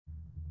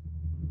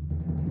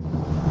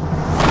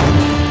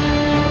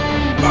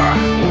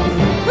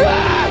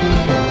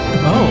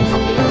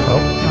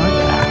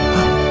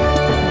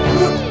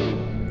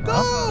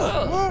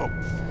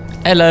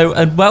Hello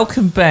and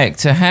welcome back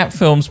to Hat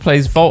Films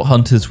Plays Vault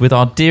Hunters with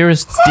our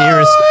dearest...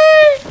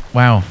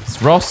 Wow,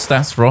 it's Ross,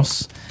 that's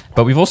Ross.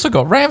 But we've also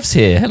got Ravs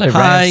here. Hello,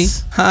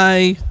 Ravs.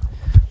 Hi.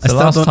 So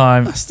last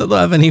time... I still don't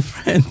have any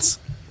friends.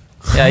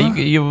 Yeah,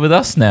 you're with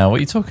us now. What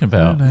are you talking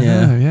about?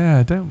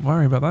 No, don't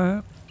worry about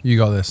that. You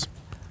got this.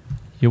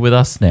 You're with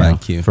us now.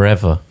 Thank you.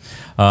 Forever.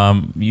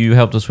 You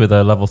helped us with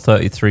a level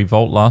 33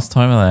 vault last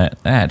time, and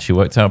that actually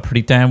worked out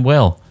pretty damn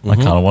well. I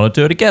kind of want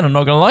to do it again, I'm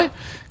not going to lie,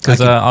 because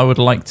I would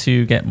like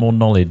to get more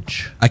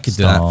knowledge. I could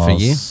do that for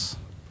you.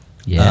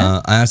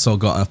 Yeah. I also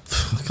got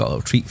a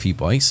little treat for you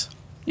boys.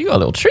 You got a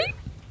little treat?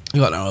 I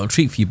got a little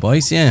treat for you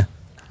boys, yeah.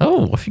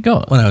 Oh, what have you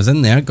got? When I was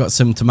in there, got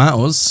some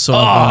tomatoes, so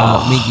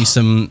I've made you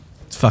some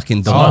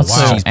fucking delicious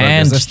cheeseburgers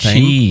and this time.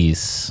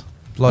 cheese.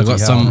 I got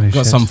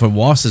some for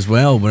Was as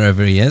well,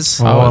 wherever he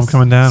is. Oh, I'm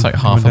coming down. It's like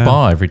half a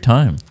bar every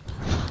time.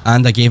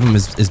 And I gave him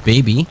his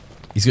baby.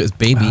 He's got his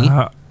baby.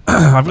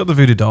 I've got the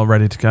voodoo doll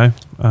ready to go.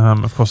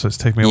 Of course, it's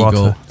taken me a while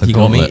to empty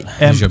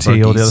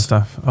all the other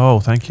stuff. Oh,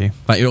 thank you.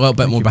 But you're a little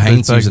bit more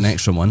behind, so here's an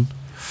extra one.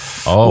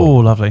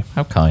 Oh, lovely.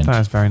 How kind. That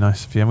is very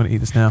nice of you. I'm going to eat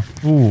this now.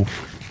 Ooh.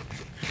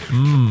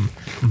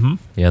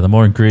 Yeah, the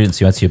more ingredients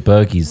you add to your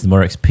burgies, the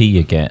more XP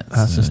you get.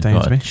 That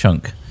sustains me.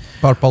 Chunk.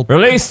 Purple.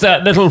 Release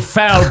that little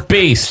foul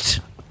beast.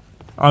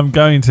 I'm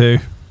going to.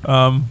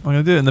 I'm going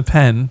to do it in the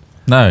pen.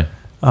 No.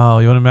 Oh,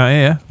 you want him out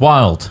here?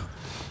 Wild.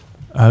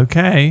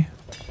 Okay.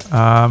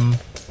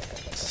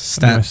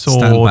 Stand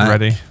sword back.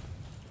 ready.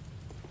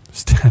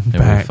 Stand Here we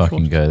back.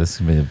 fucking go. This is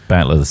going to be the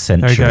battle of the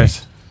century. There he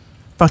goes.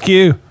 Fuck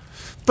you.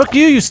 Fuck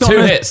you, you stop. 2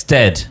 hits,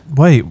 dead.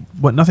 Wait,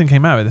 what? Nothing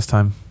came out of it this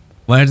time.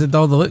 Where did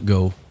all the loot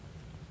go?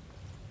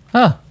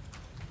 Huh.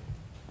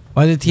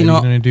 Why did he Are you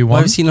not? gonna do Why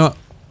one? was he not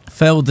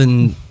filled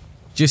and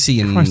juicy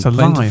and Christ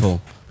alive.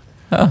 plentiful?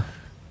 Huh.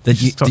 Do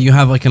you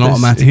have like an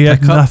automatic He had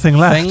pickup nothing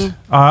left. thing?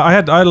 I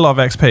had a lot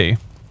of XP.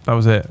 That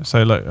was it.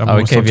 So look, I'm Oh,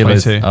 it gave you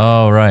loads. 22.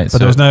 Oh, right. But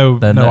there was no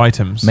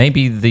items.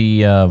 Maybe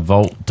the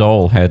Vault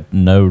doll had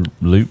no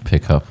loot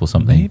pickup or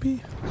something.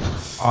 Maybe.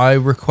 I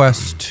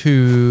request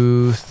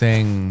 2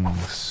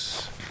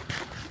 things.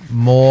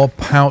 More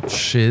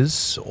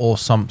pouches or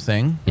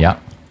something. Yeah.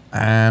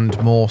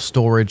 And more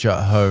storage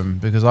at home.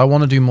 Because I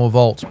want to do more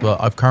vaults,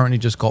 but I've currently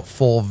just got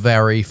 4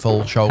 very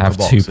full shulker Have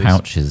boxes. 2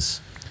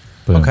 pouches.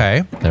 Boom.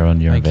 Okay. They're on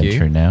your Thank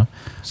inventory you. now.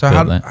 So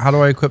how do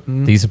I equip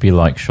them? These would be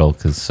like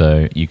shulkers,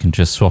 so you can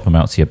just swap them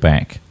out to your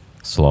back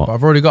slot.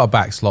 I've already got a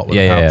back slot with a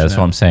pouch Yeah, in that's it.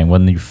 what I'm saying.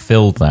 When you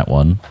filled that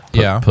one,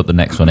 put the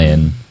next one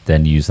in,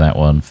 then use that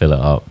one, fill it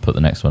up, put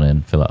the next one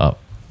in, fill it up.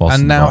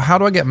 And now, how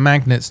do I get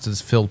magnets to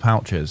fill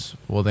pouches?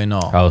 Or are they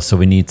not? Oh, so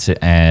we need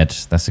to add...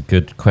 That's a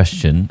good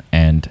question,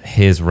 and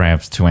here's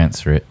Ravs to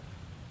answer it.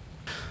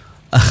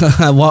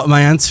 What am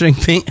I answering,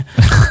 Pete?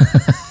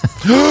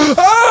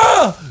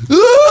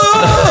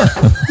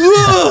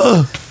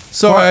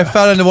 Sorry, I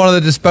fell into one of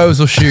the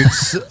disposal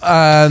chutes,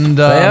 and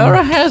they are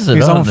a hazard,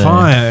 He's on aren't they?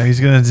 fire. He's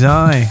going to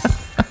die.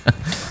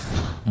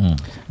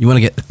 You want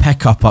to get the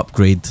pickup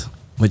upgrade,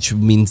 which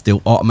means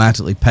they'll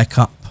automatically pick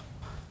up.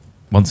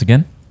 Once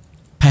again?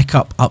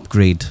 Pickup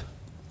upgrade.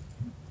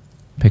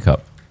 Pick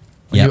up.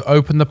 when Yep. you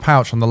open the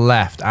pouch on the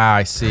left. Ah,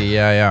 I see.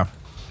 Yeah.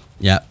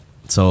 Yeah.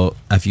 So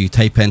if you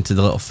type into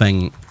the little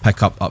thing,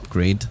 pickup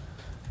upgrade,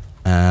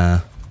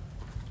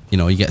 you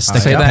know, you get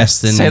sticker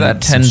piston, say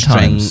that 10 some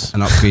string, times.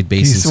 an upgrade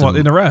base. He's what,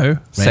 in a row?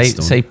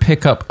 Say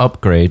pick up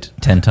upgrade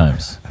 10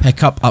 times.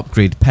 Pickup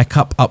upgrade,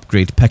 pickup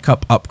upgrade,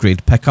 pickup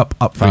upgrade, pickup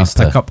upgrade,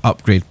 Faster. pickup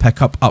upgrade,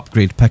 pickup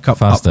upgrade, pickup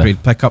Faster.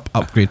 upgrade, pickup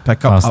upgrade,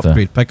 pickup Faster.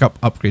 upgrade, pickup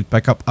upgrade,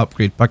 pickup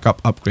upgrade,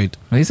 pickup upgrade.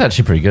 Well, he's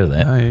actually pretty good at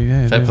that. Oh,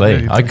 yeah, Fair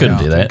play. I couldn't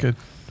do that. Good.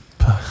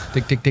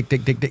 Dick, dick, dick,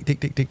 dick, dick, dick, dick,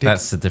 dick, dick.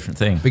 That's a different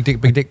thing. Big dick,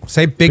 big dick.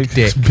 Say big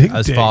dick big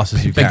as dick. fast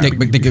as you Big can. dick,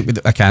 big dick, big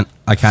dick. I can't.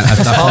 Oh,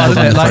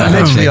 isn't it? Like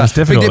literally, It's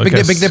like, big difficult. dick, big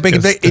dick, big dick,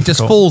 big dick. It just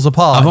difficult. falls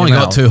apart. I've only in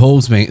your got mouth. 2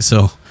 holes, mate,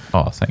 so.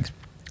 Oh, thanks.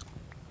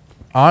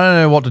 I don't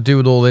know what to do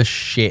with all this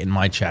shit in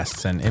my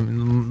chest and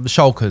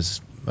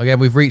shulkers. Again,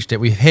 we've reached it.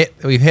 We've hit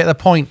the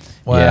point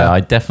where Yeah,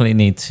 I definitely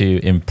need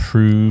to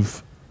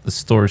improve the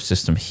storage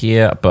system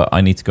here, but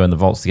I need to go in the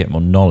vaults to get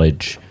more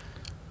knowledge.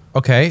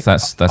 okay. So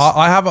that's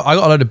I got a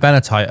load of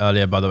Benatite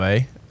earlier, by the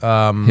way.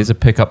 here's a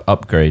pickup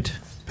upgrade.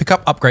 Pick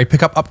up, upgrade,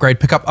 pick up, upgrade,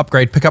 pick up,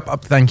 upgrade, pick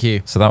up. Thank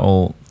you. So that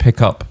will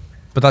pick up.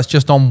 But that's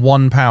just on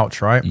one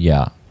pouch, right?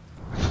 Yeah.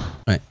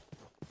 Right.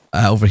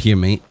 Over here,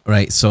 mate.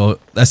 Right, so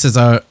this is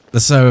our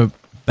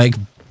big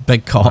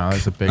cock. Wow,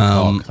 it's a big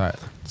cock. Like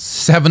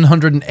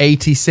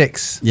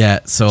 786. Yeah,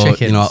 so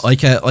chickens. you know,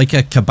 like a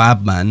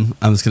kebab man,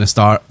 I'm just gonna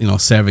start, you know,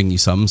 serving you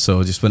some.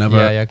 So just whenever,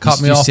 Yeah.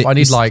 Cut me off. I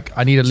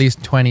need at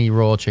least 20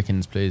 raw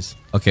chickens, please.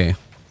 Okay.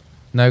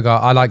 No,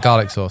 I like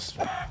garlic sauce.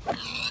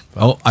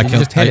 Oh, I You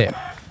killed. just hit it.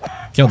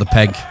 Killed the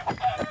pig.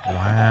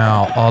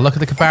 Wow. Oh, look at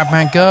the kebab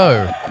man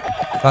go.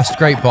 That's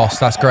great, boss.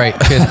 That's great.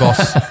 Cheers,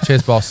 boss.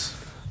 Cheers, boss.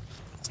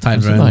 It's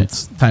tied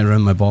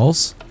around my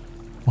balls.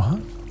 What?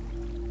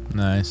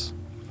 Nice.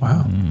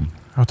 Wow.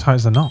 How tight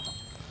is the knot?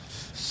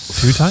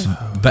 Too tight?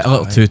 A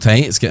little too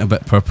tight. It's getting a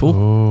bit purple.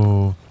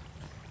 Oh.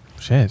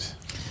 Shit.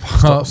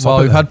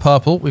 Well, we've had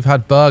purple. We've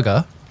had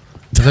burger.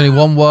 There's only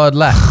one word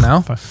left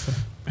now.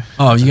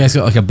 Oh, you guys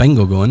got like a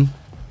bingo going.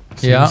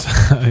 Yeah.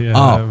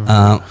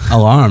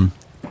 Alarm.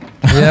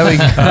 There we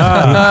go.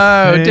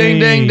 Oh, ding,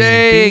 ding,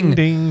 ding.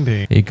 Ding,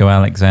 ding. Here you go,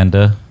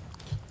 Alexander.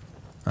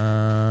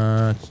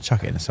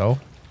 Chuck it in the soul.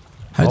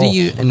 How do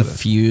you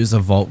infuse a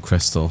vault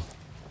crystal?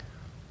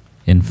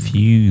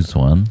 Infuse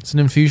one. It's an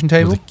infusion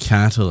table. With a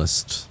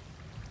catalyst.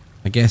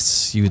 I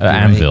guess you would be right.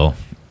 Anvil.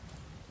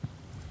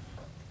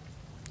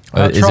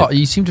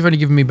 You seem to have only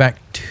given me back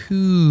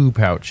 2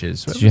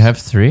 pouches. Did you have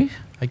 3?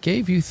 I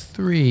gave you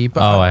 3,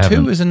 but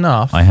 2 is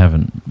enough. I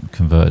haven't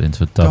converted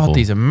into a double. God,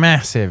 these are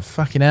massive.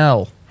 Fucking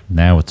hell.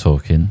 Now we're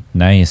talking.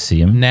 Now you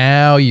see him.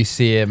 Now you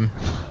see him.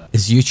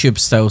 Is YouTube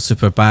still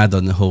super bad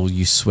on the whole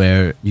you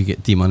swear you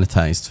get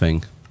demonetized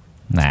thing?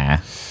 Nah.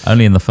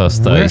 Only in the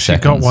first 30 We actually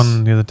seconds. got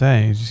one the other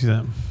day. Did you see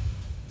that?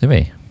 Did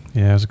we?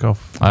 Yeah, it was a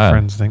golf with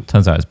friends, I think.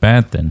 Turns out it's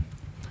bad then.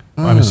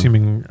 I'm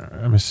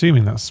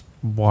assuming that's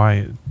why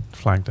it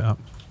flagged it up.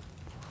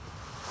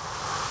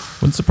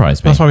 Wouldn't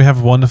surprise me. That's why we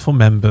have wonderful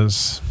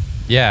members.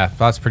 Yeah,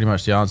 that's pretty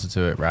much the answer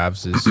to it,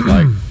 Rabs, is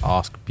like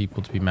ask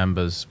people to be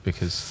members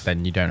because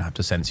then you don't have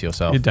to censor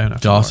yourself. You don't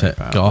have to Got worry it,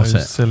 about got those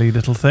it. silly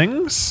little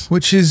things.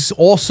 Which is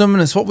awesome,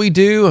 and it's what we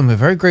do, and we're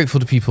very grateful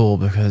to people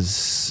because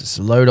it's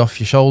a load off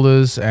your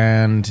shoulders,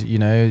 and you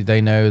know they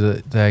know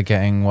that they're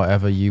getting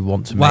whatever you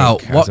want to Wow,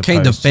 make. what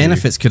kind of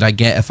benefits could I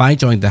get if I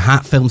joined the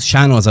Hat Films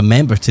channel as a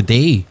member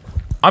today?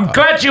 I'm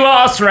glad you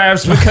asked,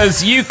 Ravs,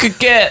 because you could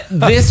get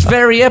this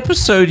very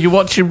episode you're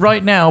watching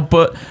right now,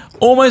 but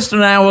almost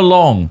an hour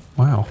long.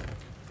 Wow.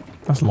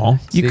 That's long.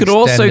 You could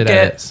also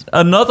get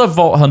another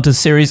Vault Hunter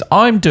series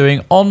I'm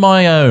doing on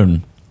my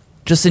own,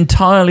 just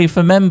entirely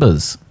for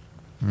members.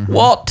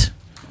 What?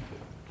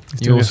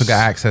 You also get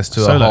access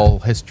to a whole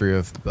history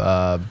of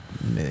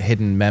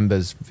hidden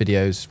members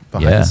videos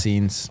behind the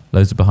scenes.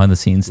 Loads of behind the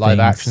scenes live things.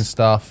 action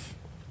stuff.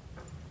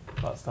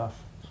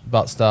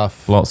 Butt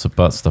stuff. Lots of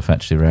butt stuff,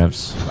 actually,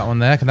 Ravs. That one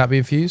there, can that be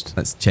infused?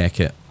 Let's check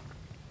it.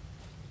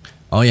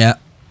 Oh, yeah.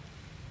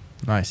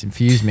 Nice,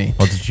 infuse me.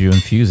 What did you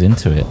infuse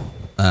into it?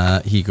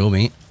 Here you go,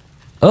 mate.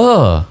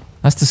 Oh,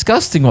 that's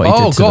disgusting what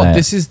you did to God, that.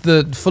 this is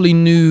the fully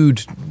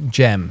nude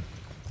gem.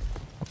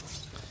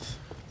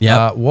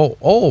 Yeah. Whoa,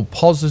 oh,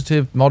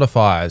 positive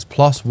modifiers.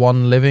 Plus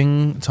 1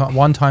 living,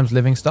 1 times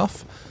living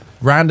stuff.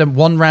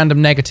 One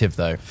random negative,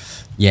 though.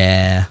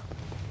 Yeah.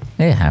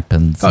 It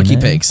happens. Gotta keep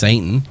it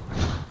exciting.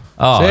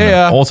 Oh,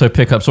 auto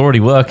pickup's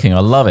already working. I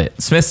love it.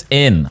 Smith's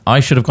in.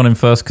 I should have gone in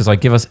first because I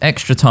give us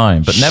extra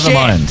time, but never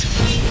mind.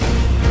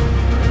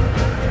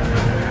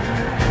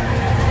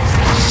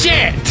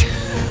 Shit!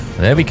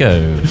 There we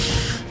go.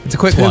 It's a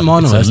quick Two one.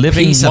 monoliths, It's a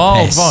living piece of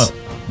wild. piss.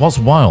 What's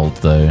wild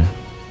though?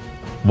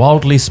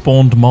 Wildly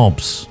spawned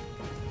mobs.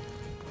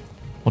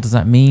 What does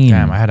that mean?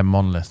 Damn, I had a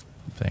monolith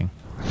thing.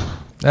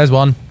 There's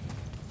one.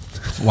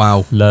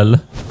 Wow. Lol.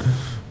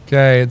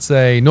 Okay, it's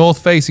a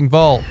north-facing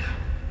vault.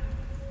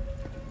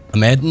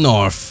 I'm heading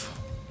north.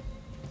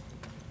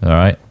 All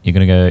right, you're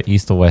gonna go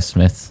east or west,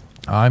 Smith?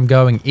 I'm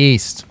going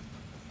east.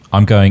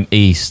 I'm going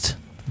east.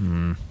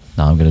 No,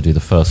 I'm gonna do the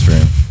first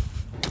room.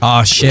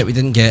 Oh shit, we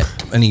didn't get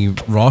any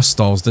raw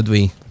stalls, did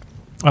we?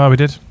 Oh, we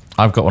did.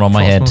 I've got one on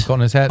my head. Frostman's got on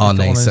his head. Oh He's got one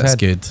on nice, his that's head.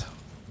 good.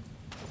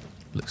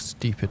 Looks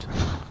stupid.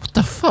 What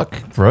the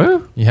fuck,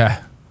 bro?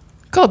 Yeah.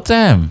 God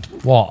damn.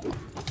 What?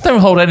 Don't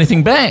hold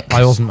anything back.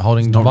 I wasn't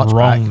holding Not much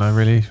wrong, back. though,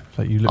 really.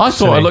 Like you look I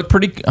thought I silly. looked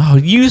pretty. Oh,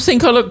 you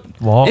think I look?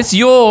 What? It's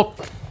your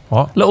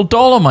What? little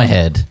doll on my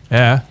head.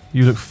 Yeah,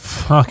 you look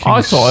fucking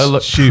I thought I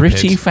looked stupid.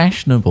 pretty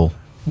fashionable.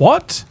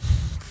 What?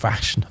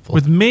 Fashionable.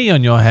 With me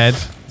on your head?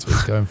 That's what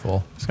he's going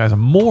for. This guy's a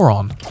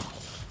moron.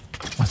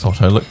 I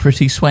thought I looked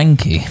pretty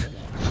swanky.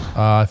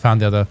 I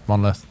found the other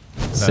monolith.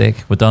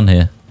 Sick. We're done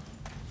here.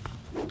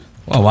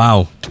 Oh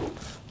wow.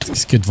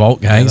 It's a good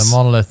vault, Yeah, guys. the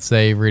monoliths,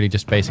 they really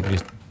just basically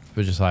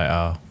were just like,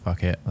 oh,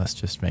 fuck it. Let's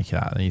just make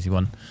that an easy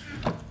one.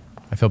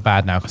 I feel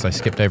bad now because I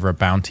skipped over a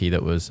bounty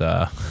that was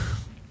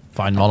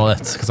find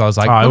monoliths because I was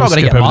like, I we're not always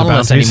going to skip get over the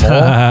monoliths bounties.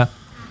 anymore.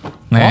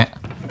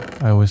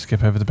 Nah. I always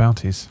skip over the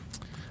bounties.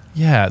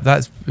 Yeah,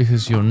 that's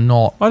because you're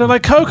not. I don't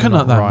like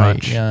coconut that right.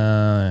 much.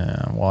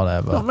 Yeah,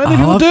 whatever. Not many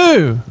people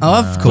do. I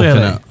love Clearly.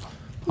 coconut.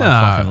 I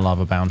Nah. fucking love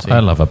a bounty. I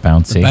love a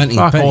bounty. Bounty,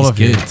 Fuck all bounty's of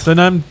you.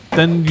 good.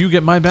 Then you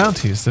get my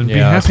bounties. Then be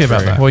Yeah, happy that's about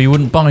true. that. Well, you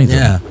wouldn't buy them.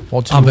 Yeah.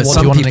 What do Oh, you, but what do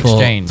some you want in people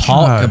exchange?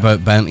 talk No.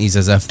 about bounties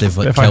as if they've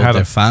like If I killed had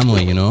their a-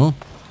 family, you know?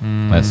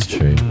 That's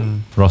true.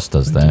 Ross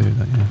does that. Do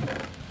that, yeah.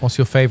 What's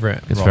your favourite?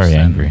 It's Ross, very then?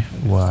 angry.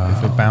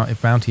 Wow.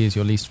 If bounty is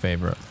your least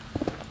favourite.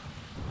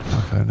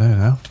 I don't know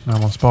now. Now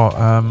I'm on spot.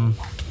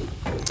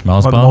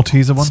 Mars Like the bar.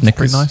 Malteser ones,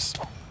 Snickers. pretty nice.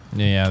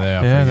 Yeah, they are. Yeah,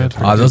 pretty they're good.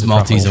 pretty Oh, those good.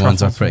 Malteser Truffles.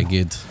 ones are pretty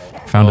good.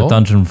 Found Oh. a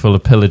dungeon full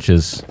of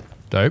pillagers.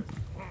 Dope.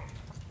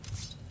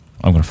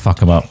 I'm gonna fuck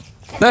them up.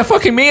 They're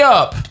fucking me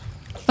up.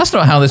 That's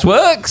not how this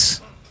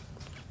works.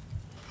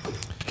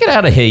 Get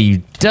out of here,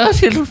 you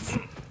dirty little.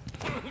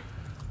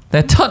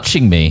 They're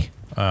touching me.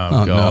 Oh,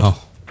 Oh god. no.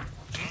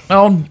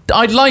 Oh,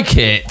 I'd like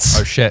it.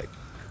 Oh shit.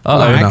 Uh-oh.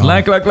 no.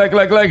 Lag.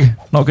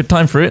 Not a good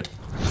time for it.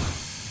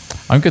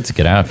 I'm good to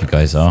get out if you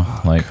guys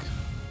are. Like,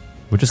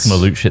 we're just gonna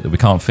loot shit that we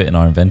can't fit in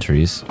our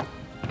inventories.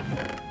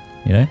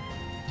 You know?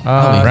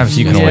 Perhaps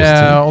you can always do.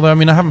 Although I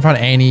mean I haven't found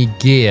any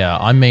gear.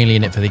 I'm mainly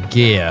in it for the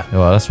gear.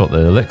 Well, that's what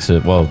the elixir,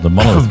 the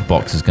monolith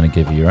box is going to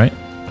give you, right?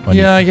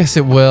 I guess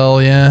it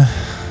will, yeah.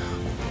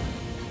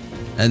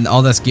 And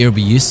all this gear will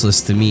be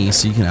useless to me,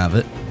 so you can have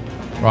it.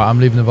 Right, I'm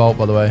leaving the vault,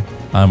 by the way.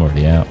 I'm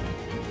already out.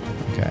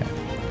 Okay.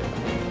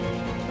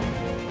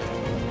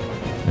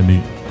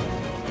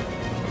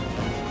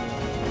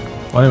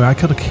 Well, anyway, I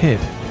killed a kid.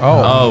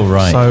 Oh,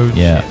 right. So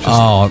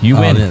yeah. You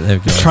win. There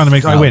we go. Trying to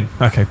make I win.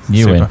 Okay.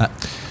 You super. win.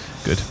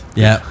 Good.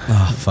 Yeah.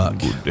 Oh, fuck.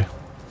 Good.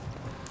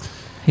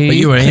 He But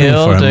you were aiming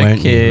killed for him, a weren't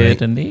you, kid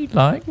right? and he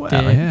liked Well,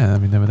 it. yeah. I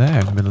mean, they were there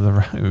in the middle of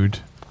the road.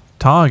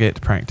 Target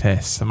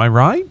practice. Am I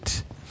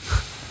right?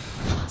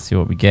 Let's see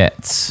what we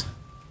get.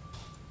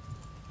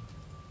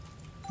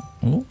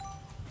 Ooh.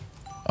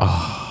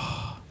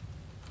 Oh.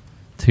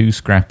 Too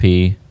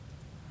scrappy.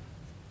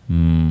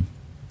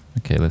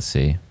 Okay, let's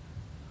see.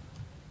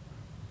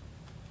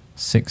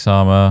 6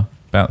 armor,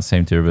 about the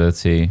same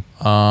durability.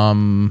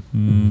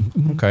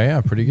 Okay,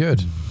 yeah, pretty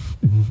good.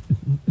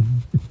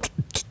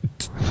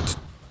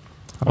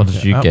 What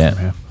did you get?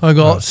 I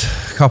got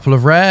a couple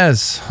of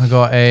rares. I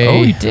got a...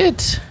 Oh, you did.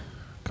 A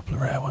couple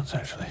of rare ones,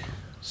 actually.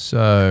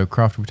 So,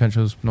 crafting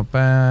potential's not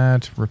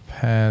bad.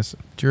 Repairs,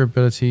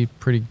 durability,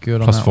 pretty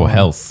good on that +4 one.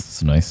 health,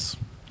 it's nice.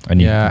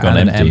 And you've Yeah, got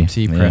and an an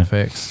empty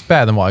prefix.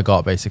 Better than what I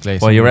got, basically.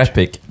 Well, your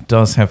epic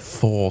does have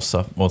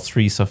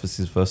 3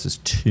 suffixes versus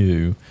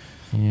 2,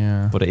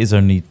 Yeah. but it is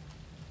only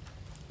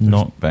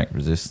knockback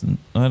resistant.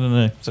 I don't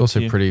know. It's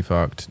also pretty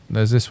fucked.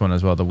 There's this one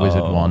as well, the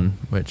wizard one,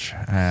 which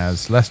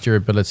has less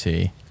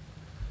durability,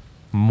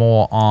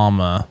 more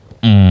armor,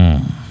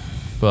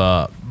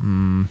 but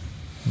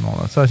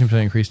not 13%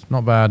 increase.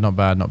 Not bad, not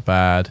bad, not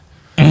bad.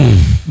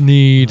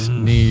 Need.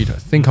 I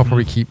think I'll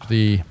probably keep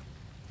the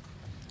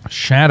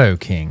Shadow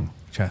King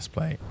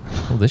chestplate.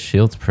 Oh, this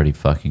shield's pretty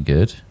fucking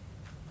good.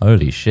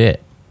 Holy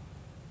shit.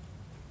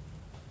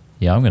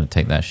 Yeah, I'm going to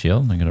take that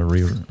shield. I'm going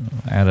to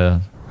add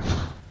a...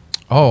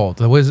 Oh,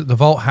 the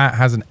vault hat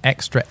has an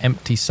extra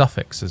empty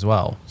suffix as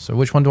well. So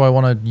which one do I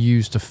want to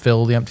use to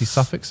fill the empty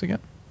suffix again?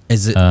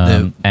 Is it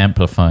the...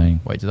 amplifying?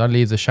 Wait, did I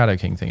leave the Shadow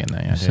King thing in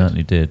there? Yeah, I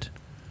certainly did.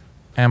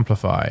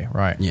 Amplify,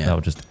 right. Yeah. That'll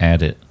just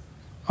add it.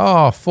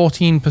 Oh,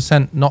 14%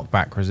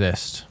 knockback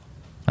resist.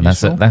 And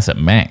that's at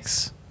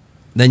max.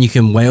 Then you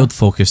can wild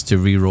focus to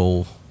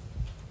reroll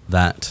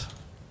that.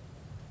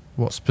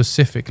 What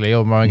specifically?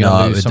 Or am I going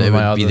to lose some of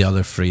my would be other... the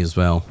other 3 as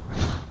well.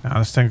 Now,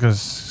 this thing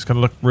is going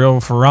to look real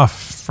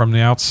rough from the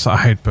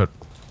outside, but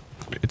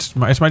it's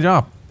my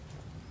job.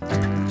 You're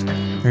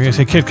going to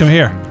say, kid, come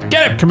here.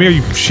 Get him! Come here,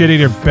 you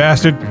shit-eater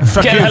bastard.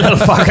 Fuck Get you. that little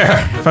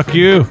fucker! Fuck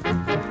you.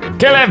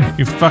 Kill him!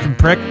 You fucking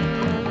prick.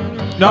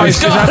 No,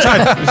 he's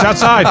outside. He's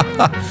outside.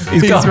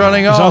 He's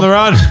running off. He's on the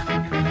run.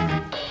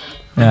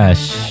 Ah,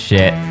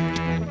 shit.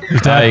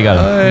 He's dead. Oh, you got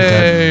him.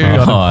 Hey.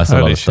 Oh, that's a lot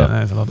Holy of shit, stuff.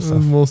 that is a lot of There's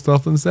stuff. more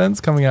stuff than sense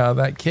coming out of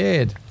that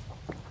kid.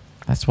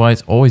 That's why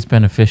it's always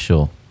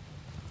beneficial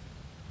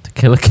to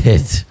kill a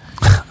kid.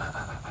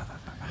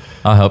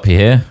 I'll help you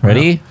here.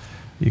 Ready?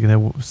 You're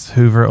going to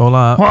hoover it all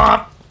up.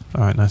 All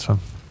right, nice one.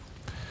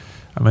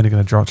 I'm only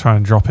going to try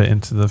and drop it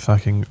into the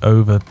fucking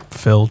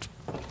overfilled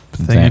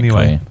thing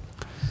anyway.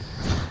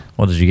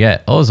 What did you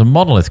get? Oh, there's a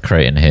monolith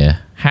crate in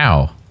here.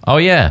 How? Oh,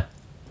 yeah.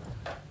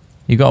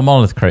 You got a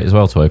monolith crate as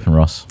well to open,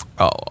 Ross.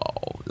 Oh,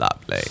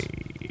 lovely.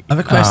 I have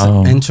a quest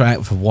to interact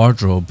with a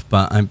wardrobe,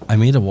 but I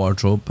made a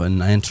wardrobe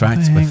and I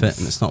interacted with it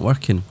and it's not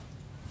working.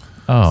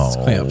 Oh. It's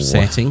quite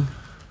upsetting.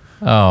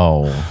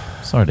 Oh.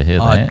 Sorry to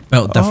hear I that.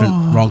 built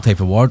different, wrong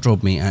type of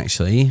wardrobe, mate,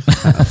 actually.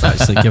 I've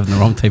actually given the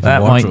wrong type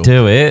That of wardrobe. might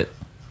do it.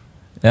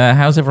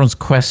 How's everyone's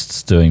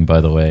quests doing,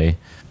 by the way?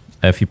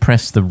 If you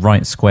press the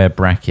right square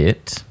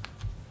bracket...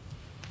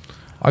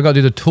 I got to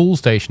do the tool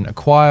station.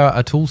 Acquire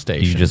a tool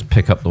station. You just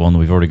pick up the one that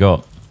we've already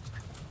got.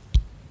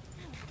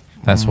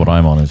 That's what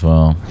I'm on as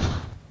well.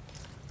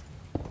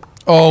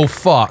 Oh,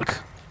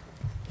 fuck.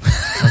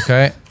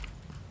 Okay.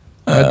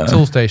 Where'd the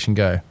tool station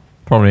go?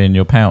 Probably in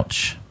your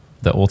pouch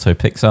that auto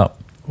picks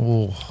up.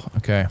 Oh,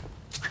 okay.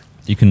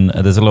 You can.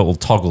 There's a little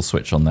toggle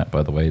switch on that,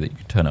 by the way, that you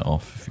can turn it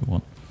off if you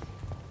want.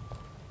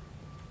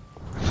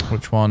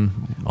 Which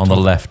one? On the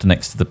left,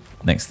 next to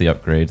the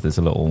upgrade, there's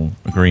a little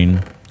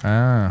green.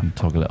 Ah. You can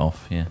toggle it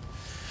off. Yeah.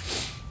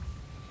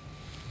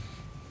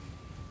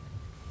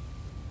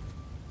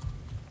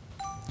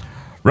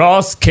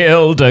 Ross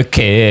killed a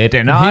kid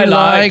and I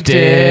liked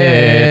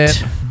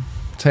it.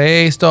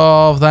 Taste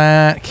of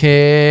that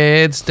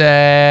kid's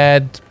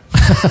dead.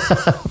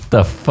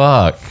 The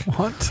fuck?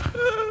 What?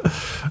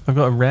 I've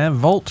got a rare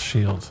vault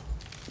shield.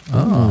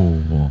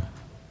 Oh.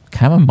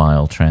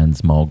 Chamomile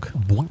transmog.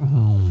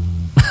 Wow.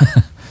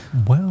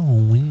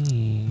 Well,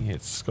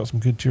 it's got some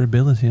good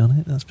durability on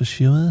it, that's for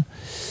sure.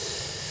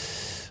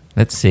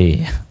 Let's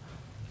see.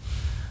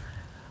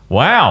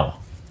 Wow.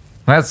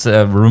 That's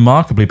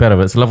remarkably better,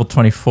 but it's level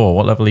 24.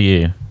 What level are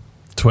you?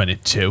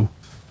 22.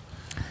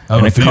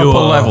 In a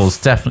couple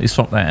levels, definitely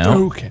swap that out.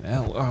 Okay,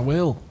 hell, I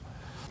will.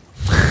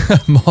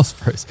 Moss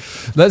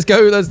Let's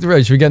go.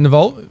 Should we get in the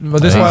vault?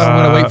 But this one,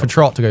 I'm going to wait for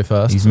Trot to go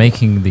first. He's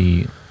making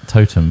the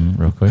totem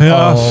real quick.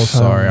 Yeah. Oh,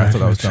 sorry, I thought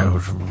that was done.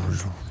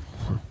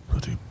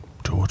 Bloody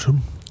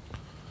totem.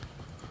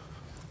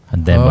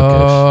 And then we're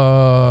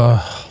good.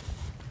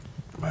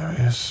 There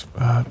he is.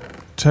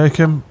 Take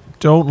him.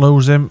 Don't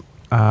lose him.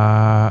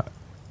 Got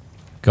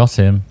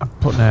him. I'm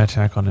putting air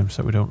tag on him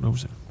so we don't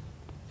lose him.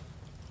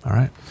 All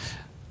right.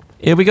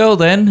 Here we go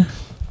then.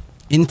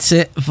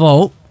 Into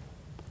vault.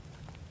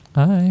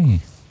 Aye.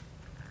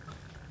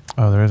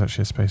 Oh, there is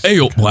actually a space. Hey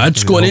up,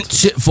 lads, going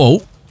into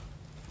vault.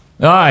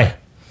 Aye.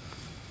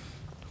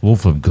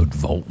 Wolfram good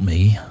vault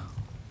me.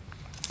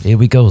 Here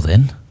we go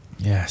then.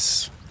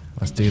 Yes.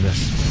 Let's do this.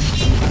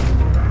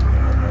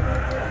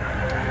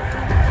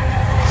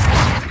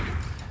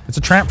 It's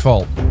a trap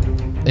vault.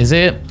 Is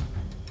it?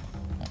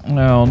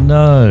 Oh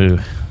no.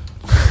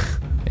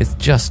 It's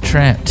just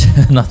trapped.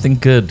 Nothing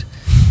good.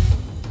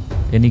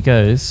 In he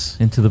goes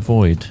into the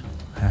void.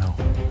 How?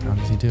 How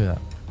does he do that?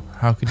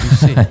 How could you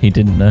see? He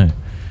didn't know.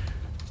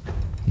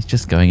 He's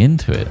just going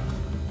into it.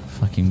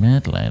 Fucking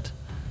mad lad.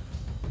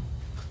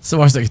 It's the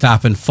worst that could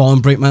happen. Fall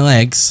and break my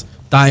legs.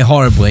 Die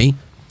horribly.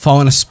 Fall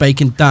on a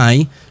spike and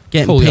die.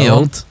 Getting Pull you on.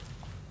 peeled.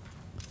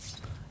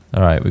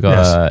 Alright, we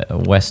got a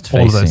west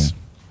All of this. facing.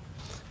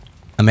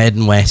 I'm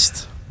heading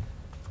west.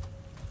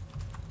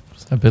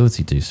 What's that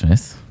ability do,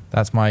 Smith?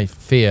 That's my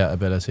fear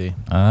ability.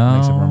 Oh.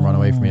 Makes everyone run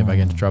away from me if I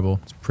get into trouble.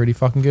 It's pretty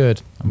fucking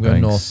good. I'm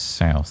going north.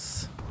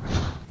 south.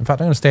 In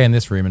fact, I'm going to stay in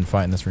this room and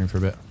fight in this room for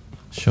a bit.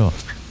 Sure.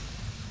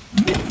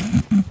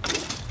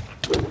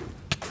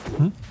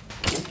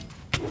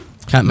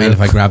 Can't mind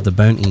if I grab the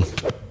bounty.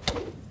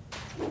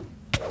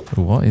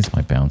 Ooh, what is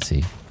my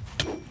bounty?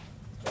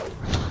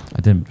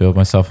 I didn't build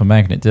myself a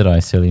magnet, did I,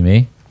 silly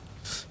me?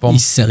 You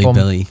silly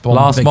Billy.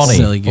 Last Big money.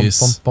 silly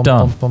goose.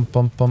 Done.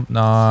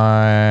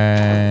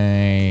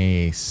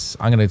 Nice.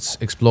 I'm going to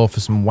explore for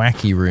some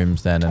wacky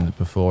rooms then and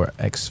before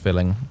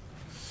exfilling.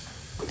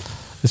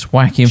 This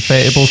wacky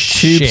inflatable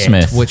tube, Shit,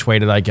 Smith. which way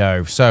did I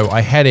go? So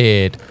I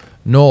headed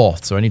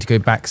north, so I need to go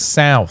back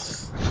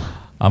south.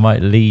 I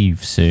might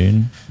leave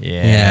soon.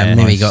 Yeah,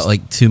 maybe got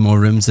like 2 more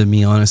rooms than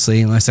me,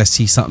 honestly, unless I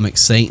see something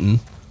exciting.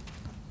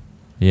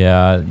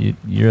 Yeah,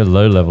 you're a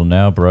low level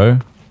now, bro.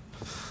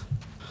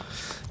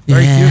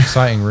 Very few Yeah.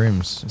 exciting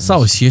rooms. It's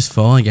always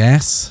useful, I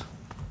guess.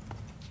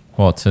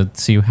 What, to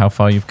see how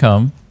far you've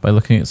come by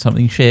looking at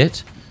something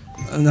shit?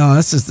 No,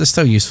 there's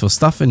still useful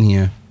stuff in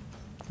here.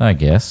 I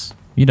guess.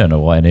 You don't know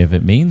what any of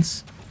it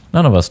means.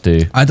 None of us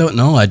do. I don't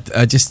know. I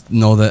just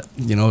know that,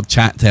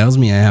 chat tells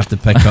me I have to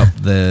pick up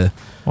the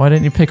Why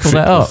didn't you pick all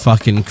that up?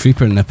 fucking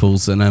creeper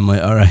nipples, and I'm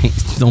like, all right,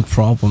 no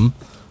problem.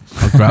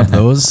 I'll grab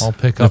those. I'll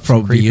pick They'll up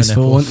some probably be creeper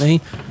useful, nipples. won't they?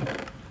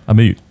 I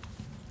mean,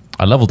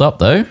 I leveled up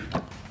though.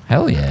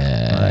 Hell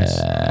yeah. Nice.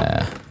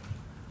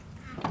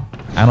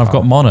 And I've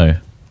got mono.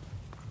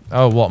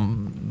 Oh, what?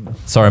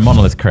 Sorry,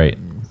 monolith crate.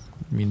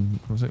 I mean,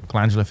 was it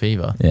glandular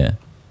fever? Yeah.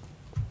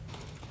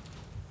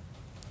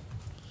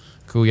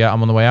 Cool, yeah,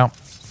 I'm on the way out.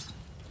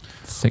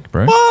 Sick,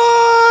 bro.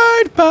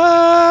 Wide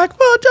back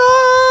vagina,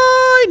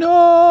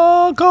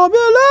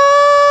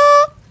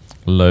 Camilla.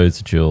 Loads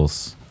of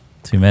jewels.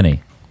 Too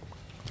many.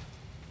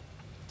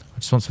 I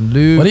just want some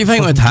loot. What do you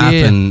think want would some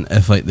gear. happen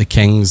if, like, the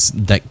king's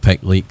dick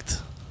pic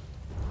leaked?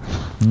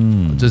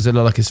 Does it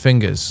look like his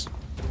fingers?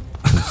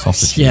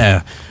 Sausage.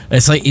 Yeah,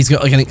 it's like he's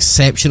got like an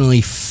exceptionally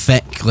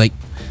thick, like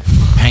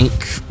pink,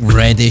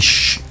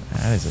 reddish.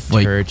 That is a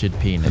Like, turgid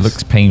penis. It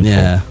looks painful.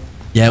 Yeah,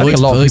 yeah. I It think looks,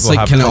 a lot of looks people like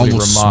have kind of probably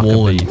almost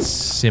remarkably swollen.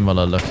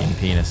 similar looking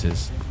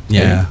penises.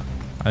 Yeah.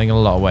 I think in a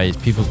lot of ways,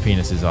 people's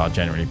penises are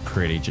generally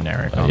pretty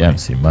generic. Oh, Aren't you haven't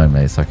seen mine,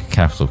 mate. It's like a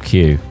capital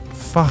Q. they?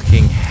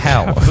 Fucking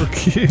hell.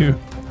 Q.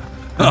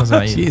 How does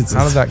that, Jesus.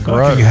 how does that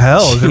grow? Fucking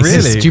hell, is it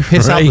Jesus. really? Do you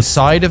piss out the Christ.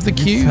 side of the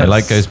cube? It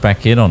like goes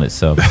back in on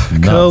itself.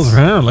 It's Curls nuts.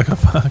 around like a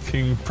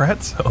fucking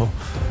pretzel.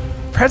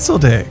 Pretzel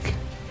dick.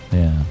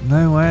 Yeah.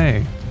 No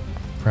way.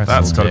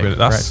 That's gotta be- dick,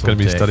 that's pretzel gonna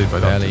be dick, studied by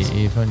barely doctors.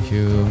 even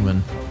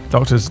human.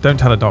 Doctors, don't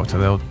tell a doctor.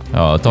 They'll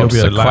Oh, doctors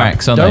You'll are be a lab.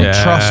 quacks, aren't Don't they?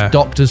 trust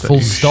doctors but full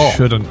you stop.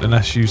 shouldn't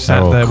unless you sat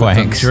They're all there with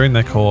them quacks. during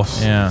their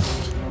course. Yeah.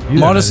 You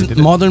don't know they did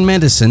it. Modern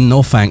medicine,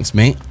 no thanks,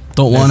 mate.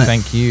 Don't No, want it.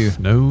 thank you.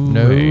 No,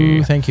 No,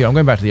 way. thank you. I'm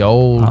going back to the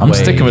old I'm ways.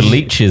 sticking with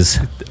leeches.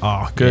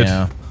 Oh, good.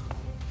 Yeah.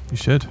 You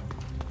should.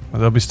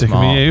 Well, they'll be sticking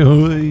Smart.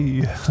 with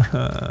you.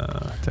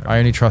 I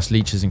only trust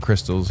leeches and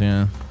crystals,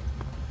 yeah.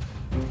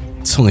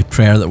 It's only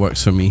prayer that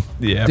works for me.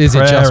 Yeah, Is it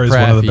prayer just is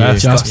prayer one of the for you?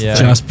 best. Just, Yeah.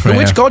 just But prayer.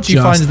 which god do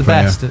you find Just is the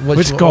prayer. best?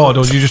 Which god,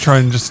 or do you just try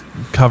and just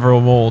cover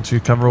them all? Do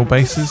you cover all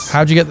bases?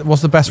 How do you get?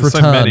 What's the best There's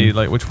return? so many.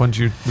 Like, which one would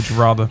you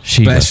rather?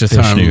 Shiva, Best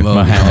return. Vishnu, Oh,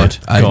 Muhammad,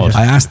 God.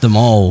 I asked them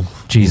all.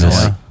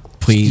 Jesus. you know,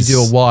 please, You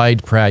do a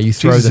wide prayer. You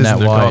throw Jesus the net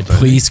isn't a wide. god, though.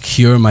 please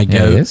cure my Yeah,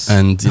 gout. he is.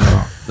 And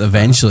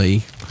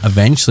eventually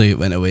it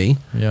went away.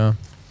 Yeah.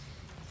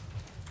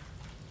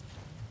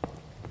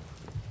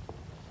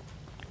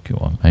 Go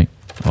on, mate.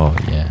 Oh,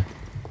 yeah.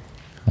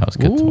 That was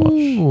good to watch.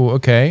 Ooh,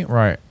 okay,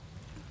 right.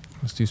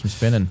 Let's do some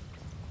spinning.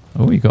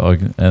 Oh, you got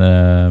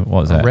what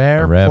was that? A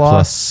rare, plus.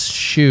 plus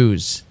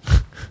shoes.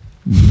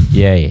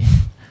 Yay.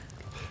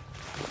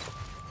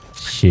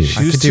 Shoot. I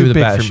Shoes could too do with a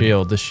big better for me.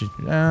 shield. This should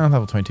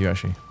level 22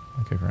 actually.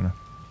 Okay, fair enough.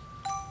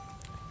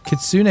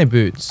 Kitsune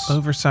boots.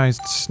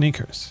 Oversized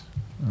sneakers.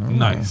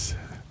 Nice.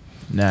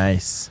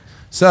 Nice.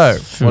 So,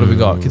 what have we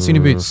got?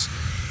 Kitsune boots.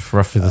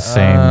 Roughly the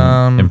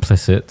same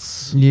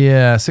implicits.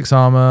 Yeah, 6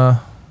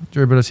 armor.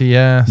 Durability,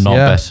 yeah. Not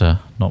better.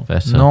 Not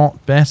better.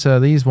 Not better.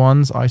 These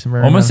ones, item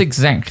variant. Almost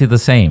exactly the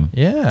same.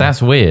 Yeah.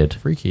 That's weird.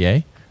 Freaky,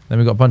 eh? Then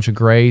we've got a bunch of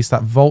greys.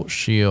 That Volt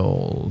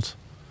Shield.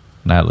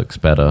 That looks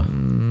better.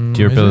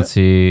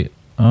 Durability.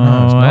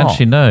 No, it's not.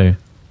 Actually, no.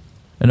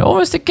 And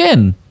almost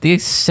again, the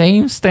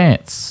same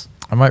stats.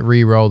 I might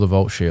re-roll the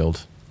Volt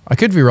Shield. I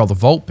could re-roll the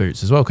Volt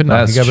Boots as well, couldn't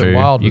I? That's I could go a bit true.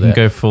 wild You with can it.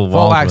 go full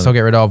Volt wild Axe with I'll it.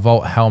 get rid of.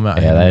 Volt Helmet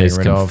I Yeah, can those get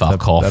rid can of.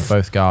 fuck off. They're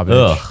both garbage.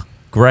 Ugh.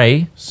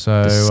 Grey.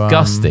 So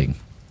Disgusting.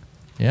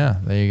 yeah,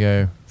 there you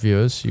go,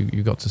 viewers. You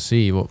got to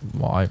see what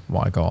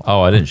I got.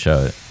 Oh, I didn't show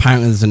it.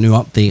 Apparently, there's a new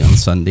update on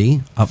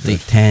Sunday.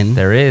 Update 10.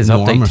 There is. No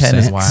Update armor 10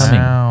 is sets.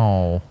 coming.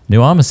 Wow.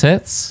 New armor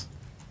sets?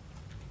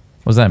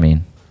 What does that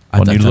mean? I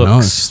What, don't new know.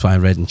 looks? It's just what I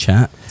read in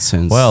chat.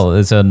 Sounds Well,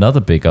 there's another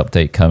big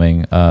update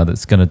coming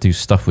that's going to do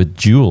stuff with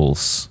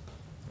jewels.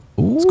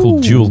 It's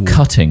called jewel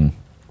cutting.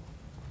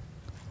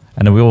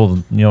 And we all,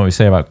 you know what we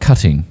say about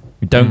cutting?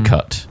 We don't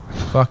cut.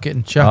 Fuck it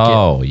and chuck it.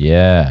 Oh,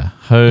 yeah.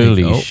 There you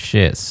Holy go.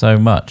 shit. So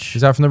much.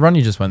 Is that from the run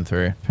you just went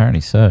through?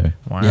 Apparently so.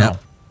 Wow. Yeah.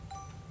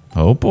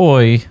 Oh,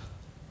 boy.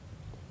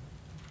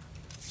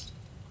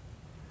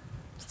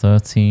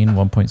 13,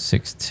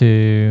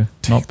 1.62.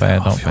 Not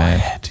bad, not bad.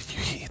 Head, you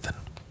heathen.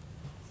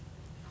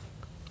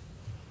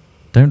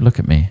 Don't look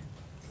at me.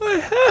 I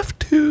have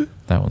to.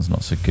 That one's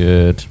not so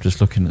good.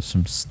 Just looking at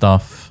some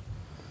stuff.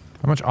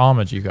 How much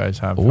armor do you guys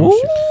have? How Ooh.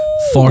 much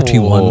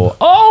 41.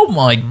 Oh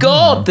my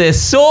god,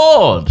 this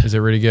sword! is it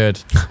really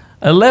good?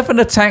 11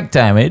 attack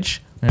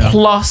damage Yeah.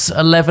 plus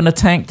 11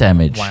 attack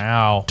damage.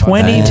 Wow.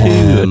 22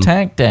 Damn.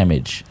 attack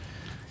damage.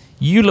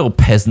 You little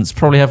peasants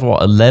probably have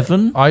what,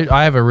 11?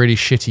 I have a really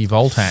shitty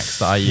Volt Axe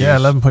that I use. Yeah,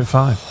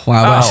 11.5.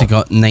 Well, I've Oh. actually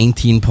got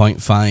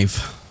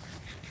 19.5.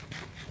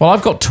 Well,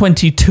 I've got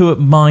 22 at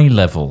my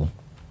level.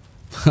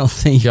 Well,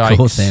 there you go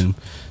Yikes. then.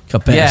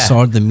 Got a better Yeah.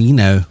 sword than me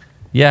now.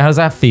 Yeah, how's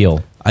that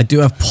feel? I do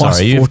have plus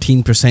Sorry, you've-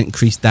 14%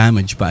 increased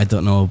damage, but I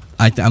don't know.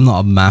 I'm not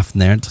a math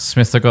nerd.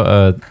 Smith, I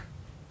got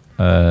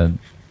a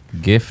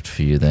gift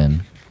for you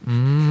then.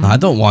 I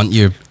don't want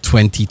your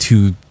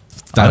 22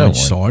 I don't damage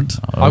want- sword.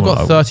 I've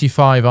got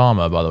 35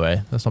 armor, by the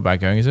way. That's not bad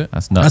going, is it?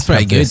 That's nuts. That's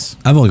pretty Have good. this.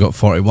 I've only got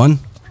 41.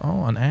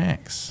 Oh, an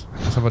axe.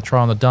 Let's have a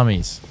try on the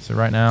dummies. So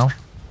right now,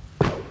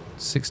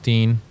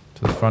 16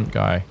 to the front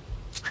guy.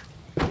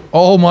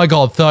 Oh my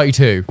god,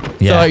 32.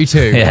 Yeah.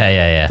 32.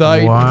 Yeah.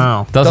 30.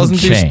 Wow. Doesn't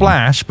do change.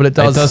 splash, but it It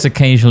does. does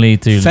occasionally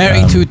do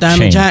 32 damage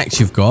change. axe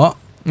you've got.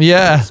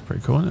 Yeah. That's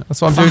pretty cool, isn't it?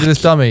 That's what I'm doing to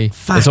this dummy.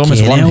 It's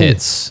almost Fucking one hell.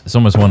 hits. It's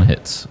almost one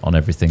hit on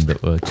everything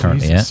that we're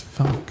currently Jesus,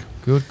 at. fuck.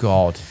 Good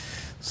god.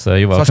 So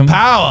you're Such welcome.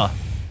 power.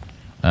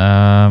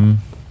 And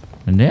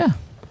yeah,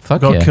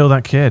 fuck Got yeah. to kill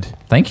that kid.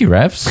 Thank you,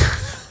 Revs.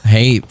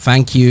 Hey,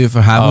 thank you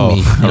for having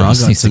me. You know, I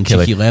Ross got needs to some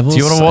kill a- cheeky levels. Do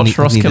you wanna I watch need-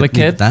 Ross need kill a need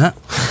kid? That.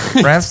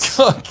 Revs,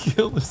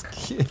 Kill this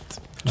kid.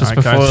 just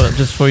Alright, guys.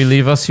 before you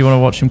leave us, you want to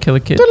watch him kill a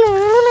kid?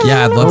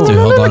 Yeah, I'd love to.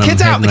 Hold on. The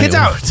kid's out, the kid's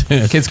out.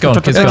 Kid's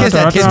gone. Kid's The gone. kid's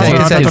dead, kid's dead,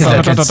 kid's dead,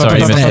 kid's dead. Sorry,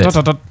 you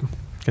missed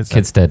it.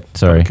 Kid's dead.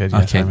 Sorry. Kid,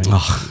 yes, Okay. I mean,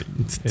 Oh,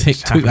 it's took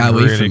that happened away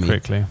really from me.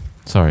 quickly.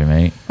 Sorry,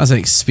 mate. That's an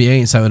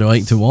experience I would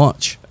like to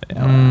watch. It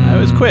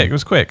was quick. It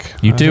was quick.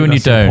 You I do think and you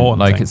that's the don't. important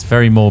Like, thing. it's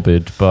very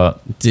morbid, but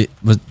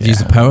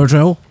Use a power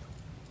drill.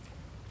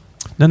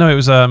 No, it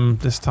was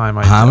this time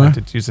I Hammer?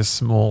 did use a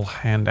small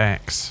hand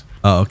axe.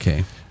 Oh,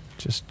 okay.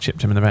 Just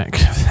chipped him in the back of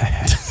the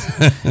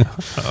head.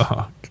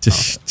 Oh,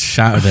 Just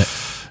shattered it.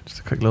 just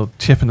a quick little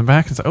chip in the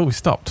back. It's like, oh, he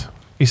stopped.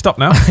 He stopped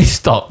now. he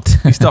stopped.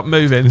 He stopped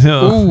moving.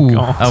 Oh, Ooh.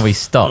 God. Oh, he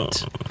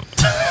stopped.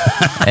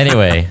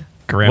 Anyway,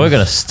 Grim. we're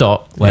going to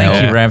stop. Well,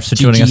 Thank you, Revs, for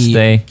joining us GG.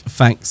 today.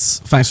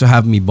 Thanks for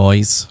having me,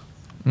 boys.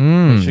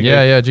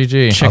 Yeah,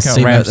 GG. I'll Check out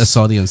save out Ravs. this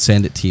audio and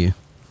send it to you.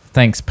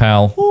 Thanks,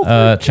 pal.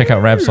 Check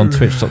out Ravs on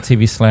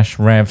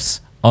twitch.tv/Ravs_.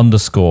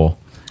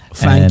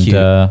 Thank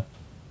you.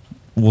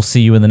 We'll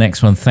see you in the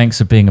next one. Thanks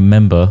for being a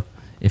member,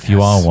 if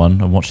you are one,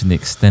 and watching the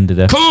extended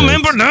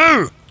episode.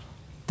 now.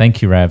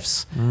 Thank you,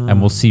 Ravs. And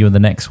we'll see you in the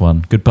next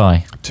one.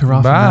 Goodbye.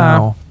 Ta-ra for Bye.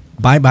 now.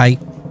 Bye bye.